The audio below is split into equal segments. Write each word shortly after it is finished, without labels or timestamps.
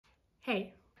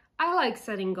Hey, I like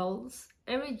setting goals.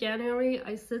 Every January,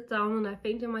 I sit down and I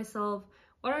think to myself,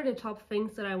 what are the top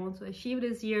things that I want to achieve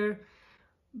this year?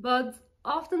 But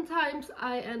oftentimes,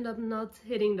 I end up not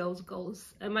hitting those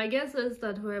goals. And my guess is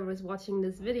that whoever is watching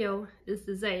this video is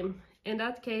the same. In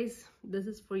that case, this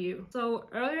is for you. So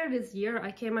earlier this year, I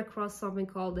came across something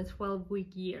called the 12-week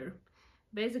year.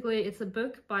 Basically, it's a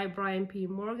book by Brian P.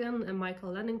 Morgan and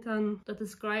Michael Lennington that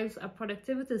describes a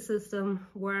productivity system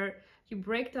where you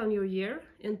break down your year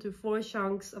into 4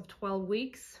 chunks of 12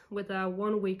 weeks with a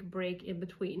 1-week break in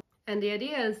between. And the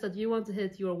idea is that you want to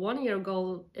hit your 1-year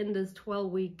goal in this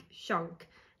 12-week chunk.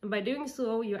 And by doing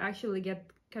so, you actually get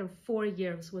kind of 4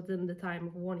 years within the time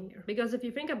of 1 year. Because if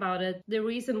you think about it, the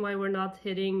reason why we're not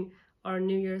hitting our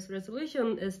New Year's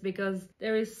resolution is because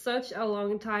there is such a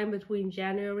long time between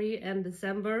January and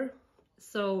December.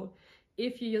 So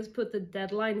if you just put the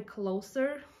deadline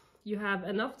closer, you have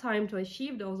enough time to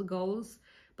achieve those goals,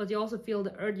 but you also feel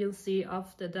the urgency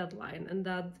of the deadline, and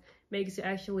that makes you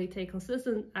actually take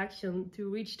consistent action to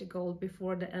reach the goal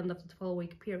before the end of the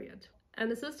 12-week period.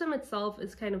 And the system itself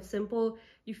is kind of simple.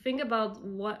 You think about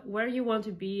where you want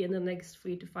to be in the next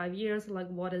 3 to 5 years, like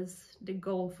what is the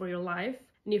goal for your life.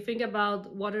 And you think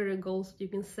about what are the goals you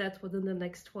can set within the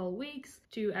next 12 weeks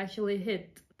to actually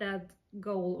hit that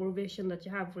goal or vision that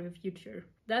you have for your future.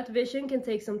 That vision can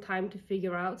take some time to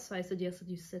figure out, so I suggest that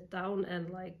you sit down and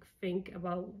think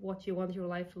about what you want your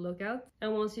life to look at.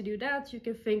 And once you do that, you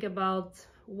can think about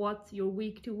what your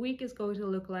week to week is going to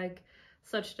look like,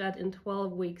 such that in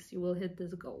 12 weeks you will hit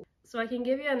this goal. So I can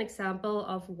give you an example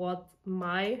of what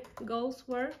my goals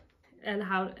were and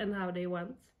how they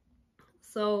went.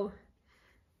 So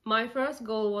my first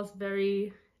goal was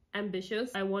very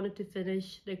ambitious. I wanted to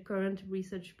finish the current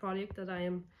research project that I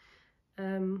am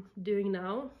doing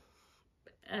now,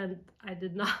 and I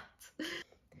did not.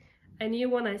 I knew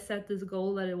when I set this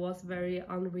goal that it was very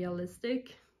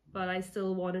unrealistic, but I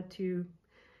still wanted to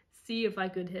see if I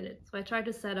could hit it. So I tried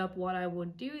to set up what I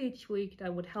would do each week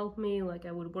that would help me. Like,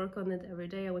 I would work on it every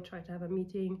day. I would try to have a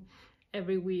meeting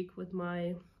every week with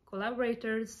my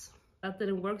collaborators. That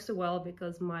didn't work so well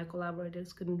because my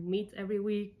collaborators couldn't meet every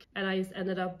week, and I just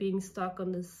ended up being stuck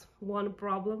on this one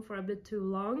problem for a bit too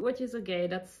long, which is okay.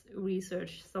 That's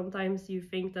research. Sometimes you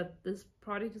think that this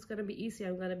project is going to be easy,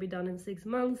 I'm going to be done in 6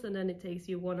 months, and then it takes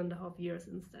you 1.5 years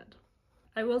instead.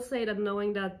 I will say that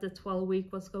knowing that the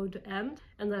 12-week was going to end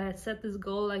and that I had set this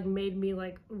goal made me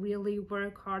really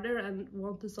work harder and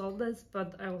want to solve this,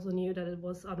 but I also knew that it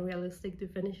was unrealistic to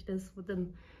finish this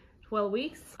within 12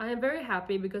 weeks. I am very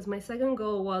happy because my second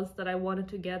goal was that I wanted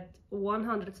to get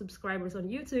 100 subscribers on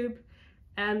YouTube,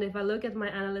 and if I look at my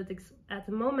analytics at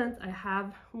the moment, I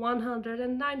have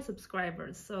 109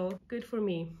 subscribers, so good for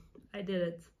me. I did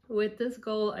it. With this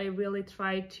goal, I really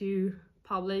tried to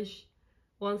publish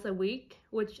once a week,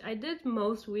 which I did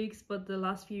most weeks, but the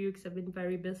last few weeks have been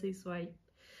very busy, so I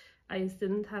just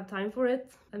didn't have time for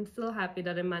it. I'm still happy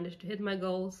that I managed to hit my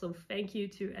goal, so thank you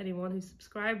to anyone who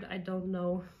subscribed. I don't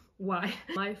know why.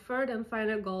 My third and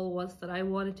final goal was that I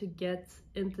wanted to get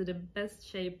into the best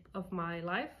shape of my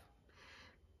life.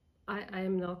 I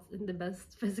am not in the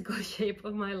best physical shape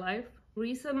of my life.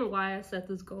 Reason why I set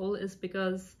this goal is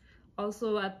because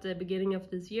also at the beginning of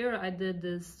this year, I did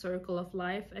this circle of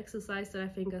life exercise that I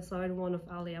think I saw in one of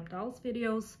Ali Abdaal's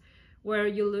videos, where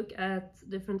you look at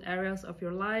different areas of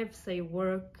your life, say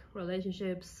work,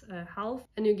 relationships, health,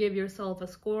 and you give yourself a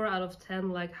score out of 10,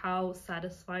 like how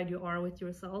satisfied you are with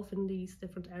yourself in these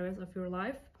different areas of your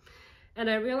life.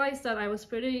 And I realized that I was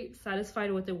pretty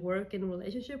satisfied with the work and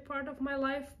relationship part of my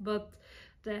life, but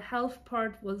the health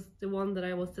part was the one that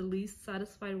I was the least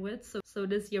satisfied with. So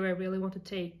this year I really want to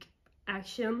take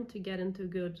action to get into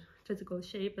good physical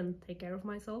shape and take care of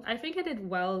myself. I think I did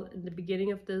well in the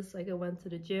beginning of this. I went to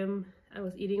the gym, I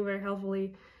was eating very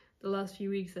healthily. The last few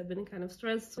weeks I've been kind of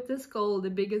stressed. With this goal, the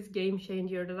biggest game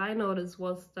changer that I noticed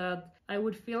was that I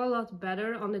would feel a lot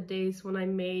better on the days when I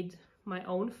made my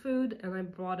own food and I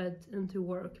brought it into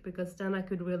work, because then I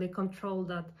could really control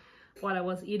that what I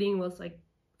was eating was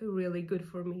really good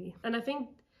for me. And I think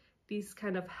these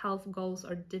kind of health goals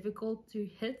are difficult to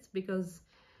hit because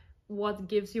what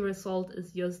gives you result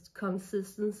is just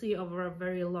consistency over a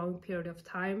very long period of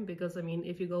time. Because I mean,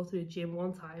 if you go to the gym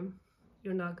one time,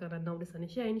 you're not gonna notice any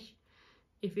change.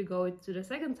 If you go to the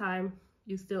second time,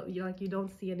 you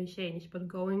don't see any change, but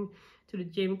going to the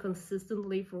gym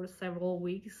consistently for several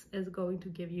weeks is going to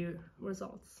give you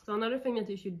results. So another thing that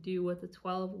you should do with the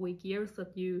 12-week year is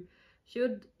that you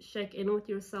should check in with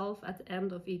yourself at the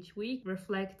end of each week,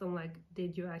 reflect on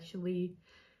did you actually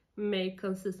make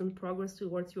consistent progress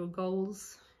towards your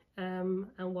goals, and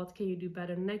what can you do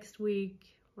better next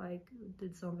week, Like,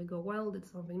 did something go well, did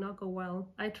something not go well?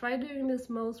 I try doing this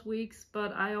most weeks,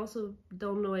 but I also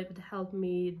don't know if it helped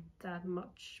me that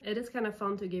much. It is kind of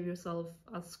fun to give yourself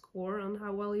a score on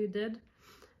how well you did.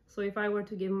 So if I were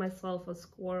to give myself a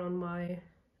score on my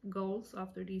goals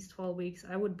after these 12 weeks,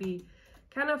 I would be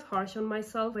kind of harsh on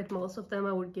myself. With most of them,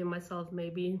 I would give myself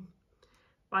maybe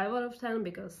 5 out of 10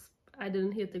 because I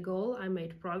didn't hit the goal. I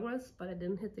made progress, but I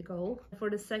didn't hit the goal. For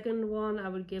the second one, I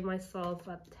would give myself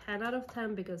a 10 out of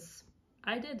 10 because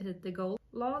I did hit the goal.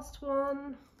 Last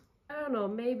one, I don't know,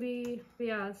 maybe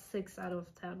a 6 out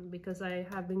of 10 because I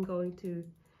have been going to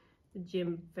the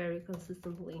gym very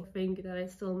consistently. I think that I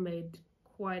still made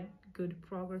quite good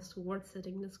progress towards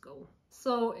hitting this goal.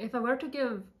 So if I were to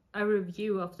give a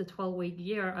review of the 12-week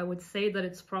year, I would say that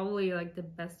it's probably like the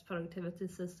best productivity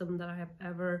system that I have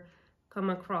ever come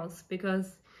across,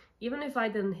 because even if I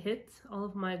didn't hit all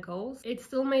of my goals, it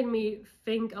still made me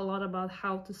think a lot about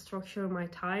how to structure my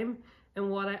time and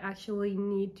what I actually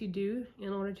need to do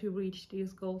in order to reach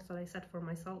these goals that I set for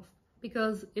myself.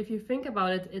 Because if you think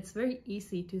about it, it's very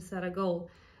easy to set a goal,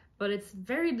 but it's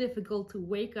very difficult to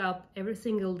wake up every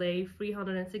single day,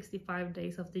 365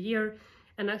 days of the year,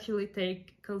 and actually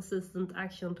take consistent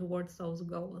action towards those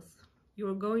goals.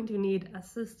 You're going to need a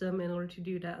system in order to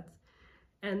do that.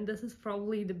 And this is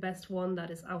probably the best one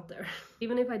that is out there.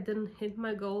 Even if I didn't hit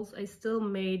my goals, I still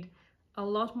made a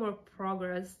lot more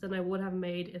progress than I would have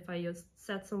made if I just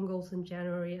set some goals in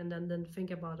January and then didn't think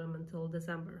about them until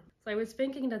December. So I was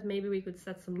thinking that maybe we could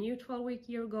set some new 12-week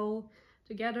year goal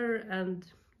together and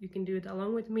you can do it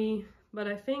along with me. But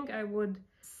I think I would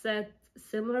set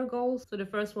similar goals. So the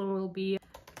first one will be,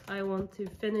 I want to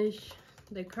finish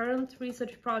the current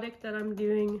research project that I'm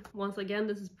doing. Once again,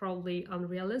 this is probably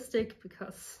unrealistic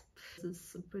because this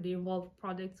is a pretty involved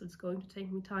project, so it's going to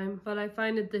take me time. But I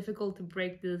find it difficult to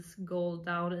break this goal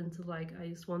down into like, I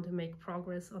just want to make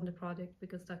progress on the project,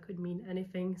 because that could mean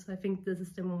anything. So I think this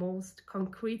is the most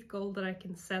concrete goal that I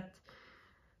can set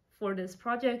for this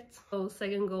project. So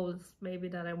second goal is maybe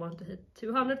that I want to hit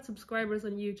 200 subscribers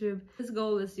on YouTube. This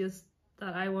goal is just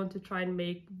that I want to try and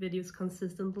make videos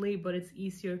consistently, but it's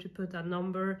easier to put a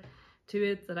number to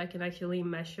it that I can actually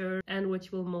measure and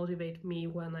which will motivate me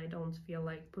when I don't feel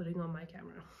like putting on my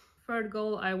camera. Third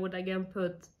goal, I would again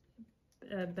put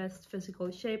best physical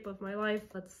shape of my life.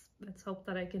 Let's hope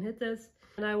that I can hit this.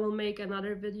 And I will make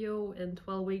another video in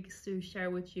 12 weeks to share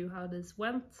with you how this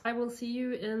went. I will see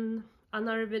you in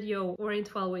another video or in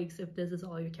 12 weeks if this is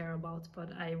all you care about,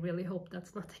 but I really hope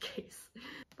that's not the case.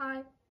 Bye!